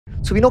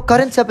So we know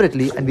current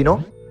separately and we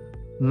know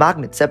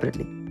magnet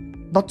separately.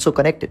 Not so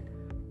connected.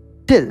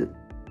 Till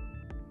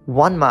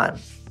one man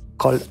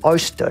called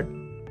Ørsted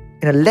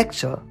in a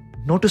lecture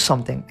noticed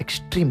something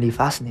extremely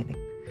fascinating.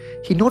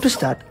 He noticed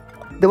that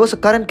there was a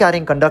current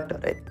carrying conductor,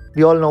 right?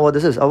 We all know what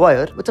this is, a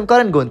wire with some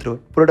current going through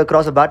it. Put it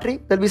across a battery,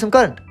 there'll be some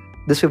current.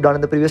 This we've done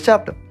in the previous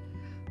chapter.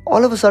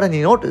 All of a sudden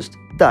he noticed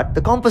that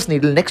the compass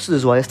needle next to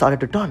this wire started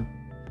to turn.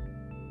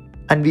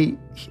 And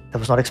that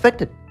was not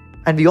expected.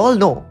 And we all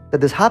know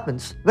that this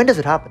happens. When does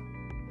it happen?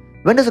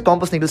 When does a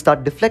compass needle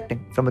start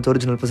deflecting from its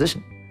original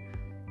position?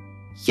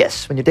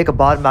 Yes, when you take a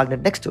bar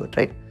magnet next to it,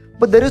 right?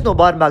 But there is no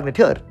bar magnet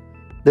here.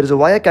 There is a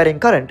wire carrying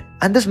current,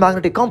 and this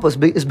magnetic compass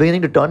is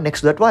beginning to turn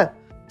next to that wire.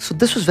 So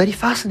this was very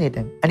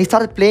fascinating. And he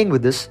started playing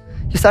with this.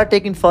 He started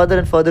taking further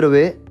and further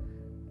away.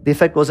 The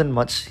effect wasn't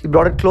much. He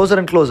brought it closer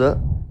and closer.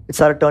 It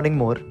started turning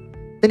more.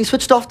 Then he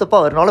switched off the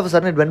power, and all of a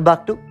sudden it went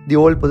back to the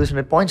old position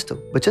it points to,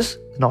 which is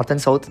north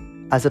and south,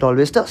 as it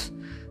always does.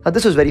 Now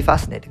this was very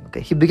fascinating.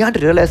 Okay, he began to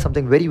realize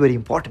something very, very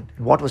important.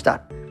 And what was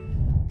that?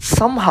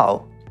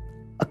 Somehow,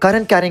 a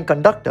current carrying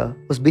conductor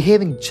was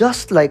behaving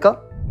just like a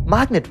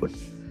magnet would.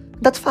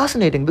 That's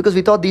fascinating because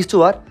we thought these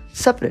two are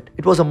separate.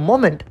 It was a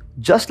moment,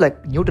 just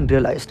like Newton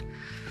realized,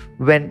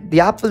 when the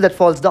apple that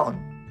falls down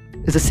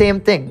is the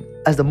same thing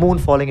as the moon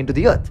falling into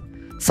the earth.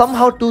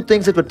 Somehow two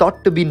things that were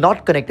thought to be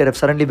not connected have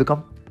suddenly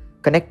become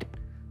connected.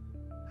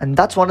 And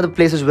that's one of the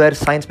places where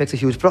science makes a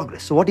huge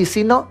progress. So what you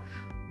see now,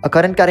 a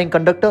current carrying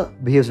conductor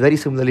behaves very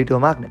similarly to a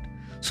magnet.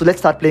 So let's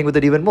start playing with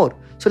it even more.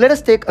 So let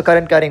us take a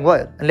current carrying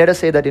wire and let us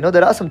say that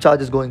there are some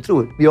charges going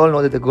through it. We all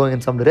know that they're going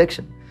in some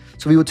direction.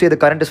 So we would say the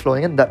current is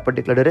flowing in that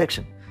particular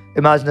direction.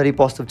 Imaginary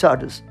positive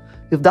charges.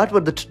 If that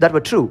were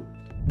true,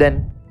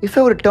 then if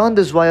I were to turn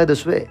this wire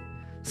this way,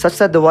 such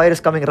that the wire is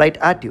coming right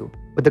at you,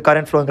 with the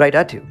current flowing right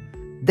at you,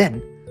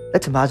 then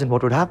let's imagine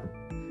what would happen.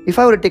 If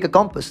I were to take a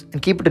compass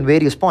and keep it in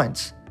various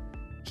points,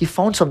 he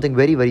found something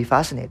very, very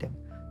fascinating.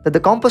 That the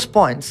compass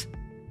points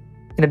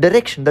in a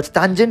direction that's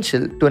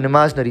tangential to an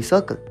imaginary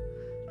circle.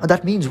 Now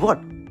that means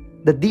what?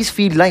 That these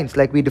field lines,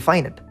 like we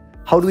define it,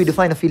 how do we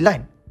define a field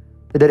line?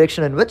 The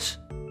direction in which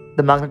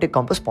the magnetic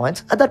compass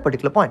points at that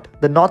particular point.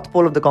 The north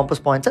pole of the compass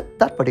points at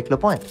that particular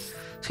point.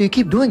 So you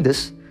keep doing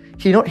this,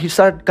 he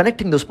started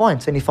connecting those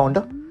points and he found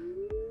a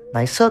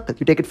nice circle.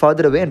 You take it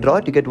farther away and draw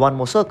it, you get one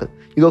more circle.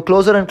 You go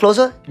closer and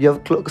closer, you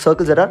have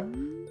circles that are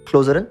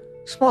closer and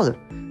smaller.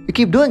 You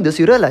keep doing this,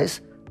 you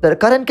realize that a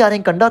current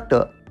carrying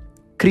conductor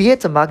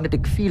creates a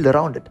magnetic field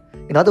around it.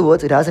 In other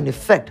words, it has an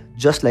effect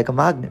just like a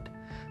magnet.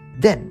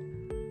 Then,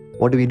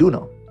 what do we do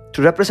now?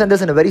 To represent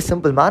this in a very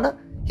simple manner,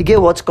 he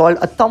gave what's called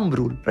a thumb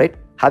rule, right?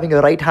 Having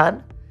a right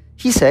hand,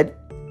 he said,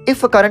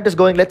 if a current is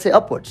going, let's say,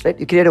 upwards, right?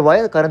 You create a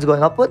wire, the current is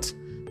going upwards.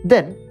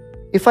 Then,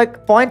 if I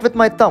point with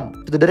my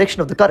thumb to the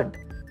direction of the current,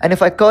 and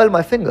if I curl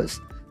my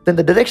fingers, then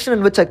the direction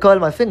in which I curl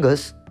my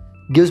fingers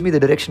gives me the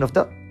direction of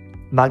the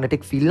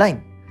magnetic field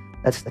line.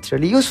 That's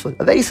really useful.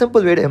 A very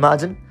simple way to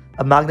imagine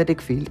a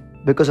magnetic field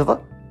because of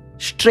a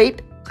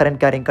straight current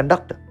carrying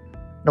conductor.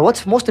 Now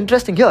what's most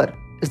interesting here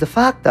is the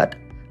fact that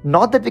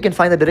not that we can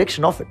find the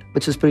direction of it,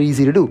 which is pretty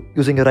easy to do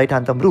using a right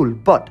hand thumb rule,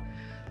 but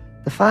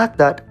the fact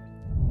that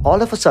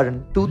all of a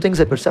sudden two things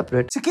that were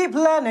separate. To keep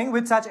learning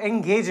with such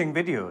engaging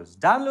videos,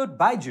 download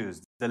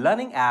BYJU'S, the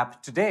learning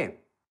app today.